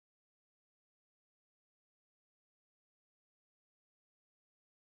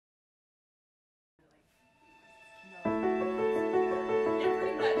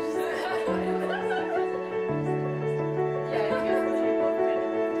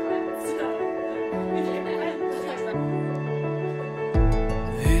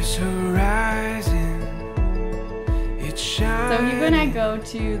This horizon, it shines. So Hugo and I go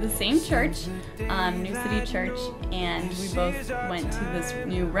to the same church, New City Church, and we both went to this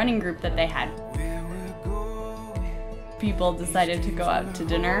new running group that they had. People decided to go out to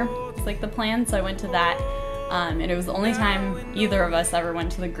dinner. It's like the plan, so I went to that. And it was the only time either of us ever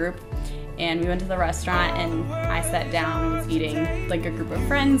went to the group. And we went to the restaurant and I sat down and was eating like a group of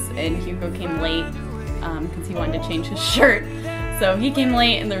friends, and Hugo came late because he wanted to change his shirt. So he came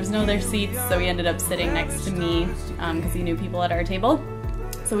late and there was no other seats, so he ended up sitting next to me because he knew people at our table.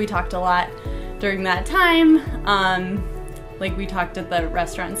 So we talked a lot during that time. Like we talked at the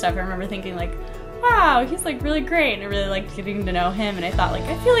restaurant and stuff. I remember thinking like, wow, he's like really great, and I really liked getting to know him, and I thought like,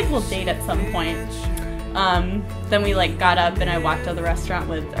 I feel like we'll date at some point. Then we like got up and I walked to the restaurant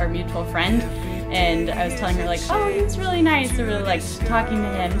with our mutual friend, and I was telling her like, oh, he was really nice. I really liked talking to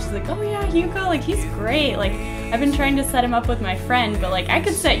him. She's like, oh yeah, Hugo, like he's great. Like I've been trying to set him up with my friend, but like I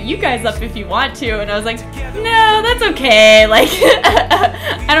could set you guys up if you want to. And I was like, no, that's okay. Like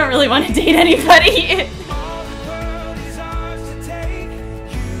I don't really want to date anybody.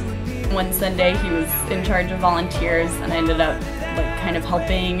 One Sunday he was in charge of volunteers, and I ended up like kind of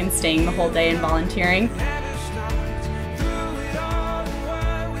helping and staying the whole day and volunteering.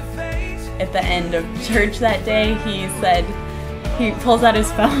 At the end of church that day, he said, he pulls out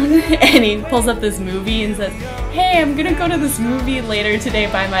his phone and he pulls up this movie and says, hey, I'm gonna go to this movie later today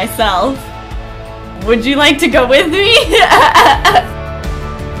by myself. Would you like to go with me?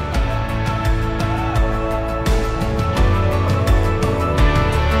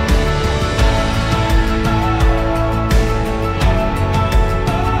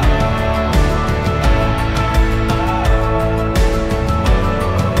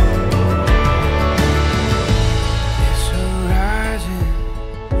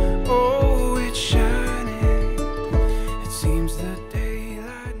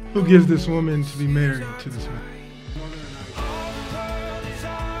 Who gives this woman to be married to this man?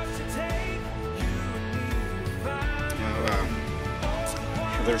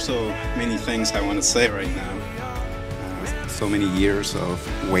 There's so many things I want to say right now. So many years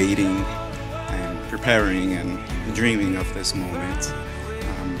of waiting and preparing and dreaming of this moment.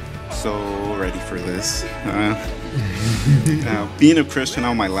 I'm so ready for this. Being a Christian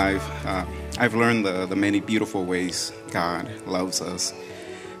all my life, I've learned the many beautiful ways God loves us.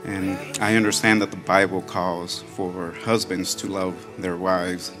 And I understand that the Bible calls for husbands to love their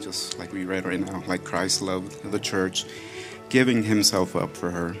wives, just like we read right now, like Christ loved the church, giving himself up for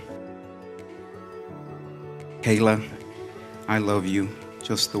her. Kalah, I love you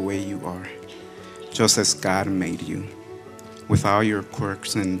just the way you are, just as God made you. With all your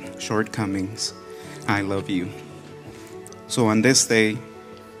quirks and shortcomings, I love you. So on this day,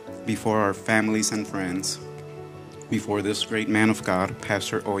 before our families and friends, before this great man of God,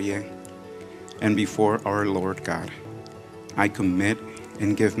 Pastor Oye, and before our Lord God, I commit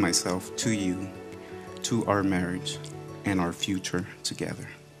and give myself to you, to our marriage, and our future together.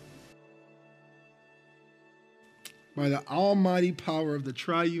 By the almighty power of the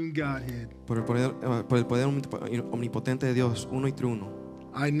triune Godhead, por el poder omnipotente de Dios, uno y triuno,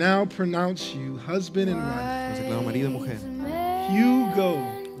 I now pronounce you husband and wife. los declaro marido y mujer. Hugo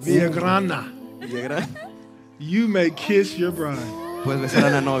Villagrana. Villagrana. You may kiss your bride. Puedes besar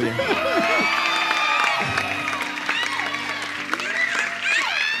a la novia.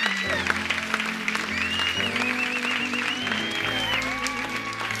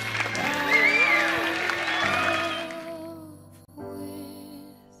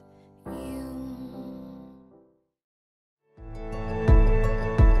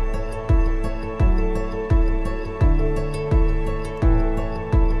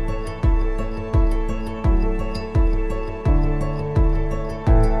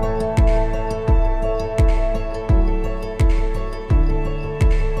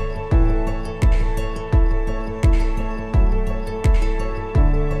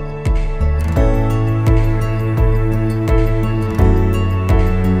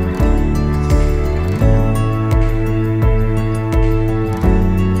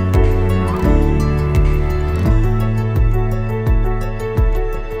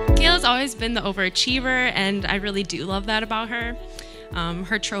 Been the overachiever, and I really do love that about her.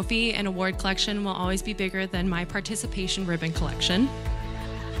 Her trophy and award collection will always be bigger than my participation ribbon collection.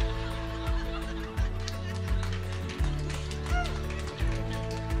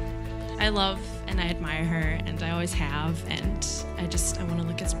 I love and I admire her, and I always have, and I want to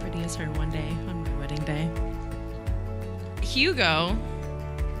look as pretty as her one day on my wedding day. Hugo,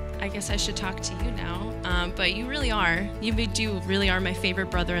 I guess I should talk to you now, but you really are. You really are my favorite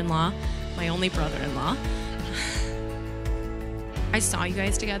brother-in-law. my only brother-in-law. I saw you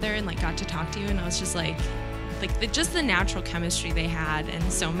guys together and got to talk to you, and I was just just the natural chemistry they had,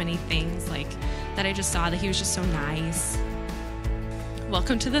 and so many things that I just saw, that he was just so nice.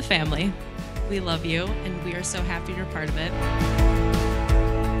 Welcome to the family. We love you, and we are so happy you're part of it.